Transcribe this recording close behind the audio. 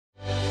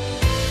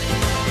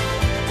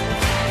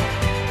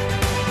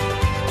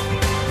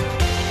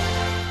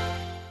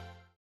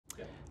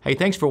Hey,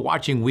 thanks for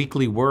watching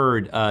Weekly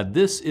Word.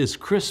 This is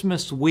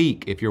Christmas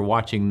week if you're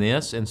watching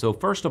this. And so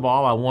first of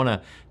all, I want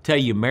to tell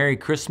you Merry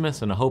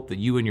Christmas, and I hope that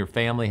you and your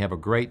family have a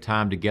great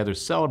time together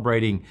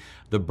celebrating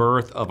the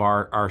birth of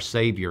our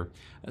Savior.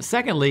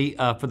 Secondly,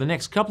 for the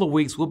next couple of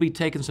weeks, we'll be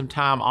taking some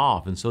time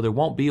off. And so there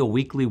won't be a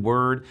Weekly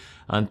Word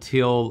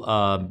until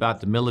about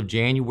the middle of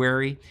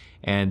January.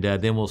 And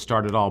then we'll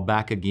start it all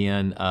back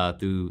again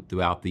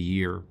throughout the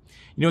year.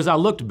 You know, as I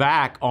looked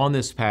back on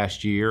this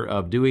past year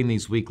of doing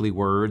these weekly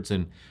words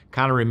and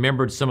kind of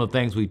remembered some of the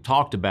things we've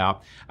talked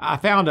about, I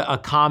found a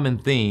common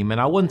theme,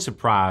 and I wasn't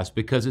surprised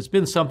because it's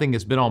been something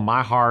that's been on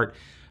my heart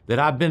that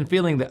I've been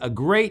feeling a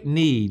great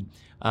need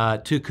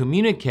to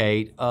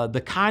communicate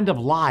the kind of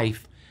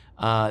life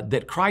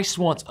that Christ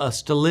wants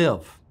us to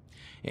live.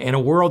 In a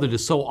world that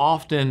is so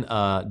often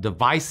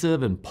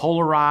divisive and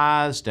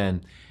polarized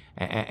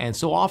and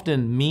so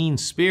often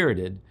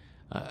mean-spirited,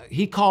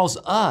 He calls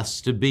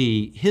us to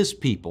be His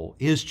people,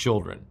 His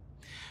children.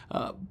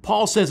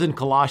 Paul says in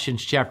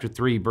Colossians chapter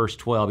 3, verse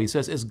 12, he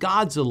says, as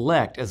God's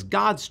elect, as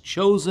God's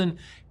chosen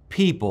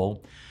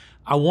people,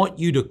 I want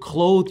you to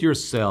clothe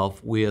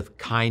yourself with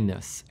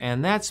kindness.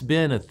 And that's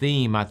been a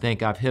theme I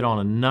think I've hit on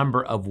a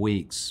number of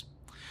weeks.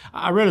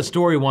 I read a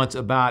story once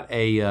about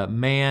a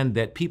man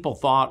that people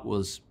thought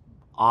was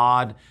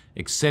odd,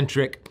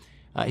 eccentric.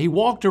 He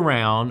walked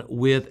around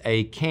with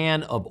a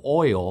can of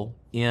oil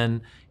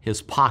in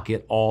his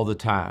pocket all the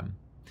time.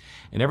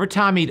 And every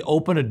time he'd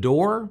open a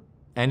door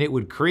and it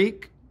would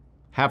creak,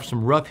 have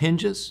some rough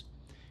hinges,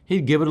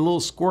 he'd give it a little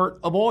squirt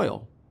of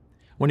oil.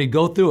 When he'd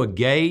go through a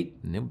gate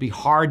and it would be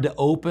hard to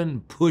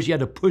open, you had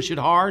to push it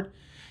hard,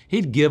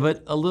 he'd give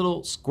it a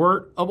little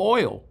squirt of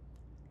oil.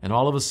 And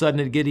all of a sudden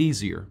it'd get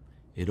easier.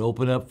 It'd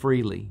open up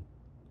freely.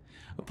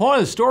 The point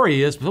of the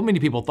story is, so many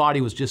people thought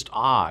he was just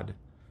odd,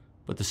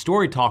 but the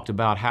story talked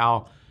about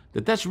how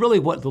that's really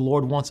what the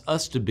Lord wants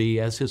us to be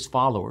as His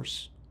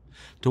followers.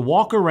 To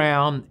walk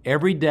around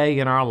every day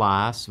in our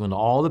lives when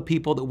all the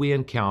people that we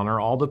encounter,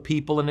 all the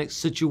people in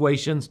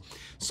situations,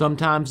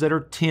 sometimes that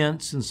are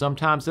tense and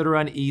sometimes that are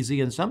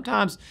uneasy and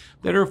sometimes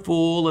that are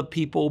full of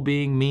people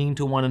being mean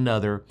to one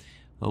another,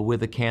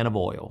 with a can of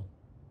oil,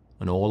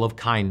 an oil of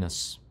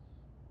kindness.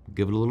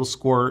 Give it a little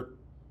squirt,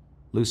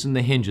 loosen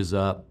the hinges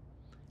up,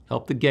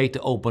 help the gate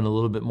to open a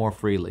little bit more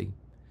freely.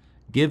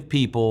 Give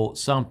people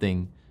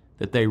something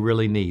that they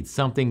really need,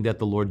 something that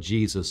the Lord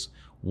Jesus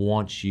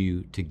wants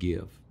you to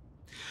give.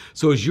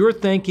 So as you're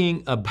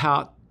thinking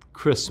about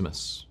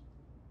Christmas,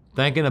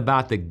 thinking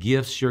about the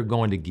gifts you're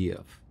going to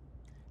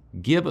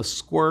give a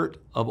squirt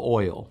of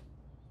oil,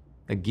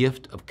 a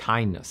gift of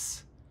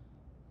kindness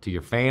to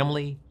your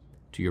family,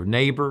 to your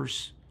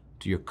neighbors,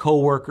 to your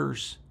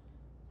coworkers,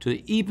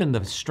 to even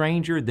the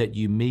stranger that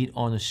you meet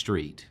on the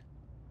street.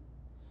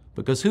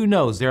 Because who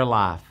knows, their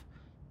life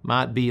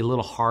might be a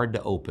little hard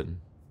to open.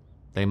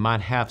 They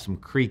might have some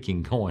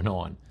creaking going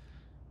on,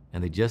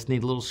 and they just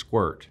need a little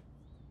squirt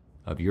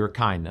of your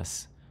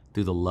kindness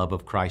through the love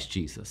of Christ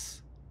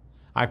Jesus.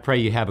 I pray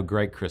you have a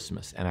great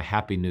Christmas and a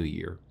happy New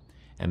Year,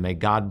 and may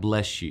God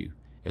bless you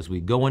as we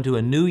go into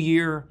a new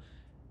year.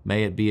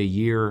 May it be a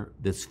year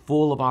that's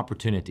full of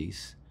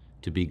opportunities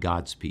to be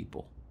God's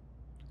people.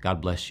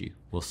 God bless you.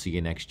 We'll see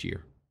you next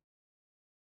year.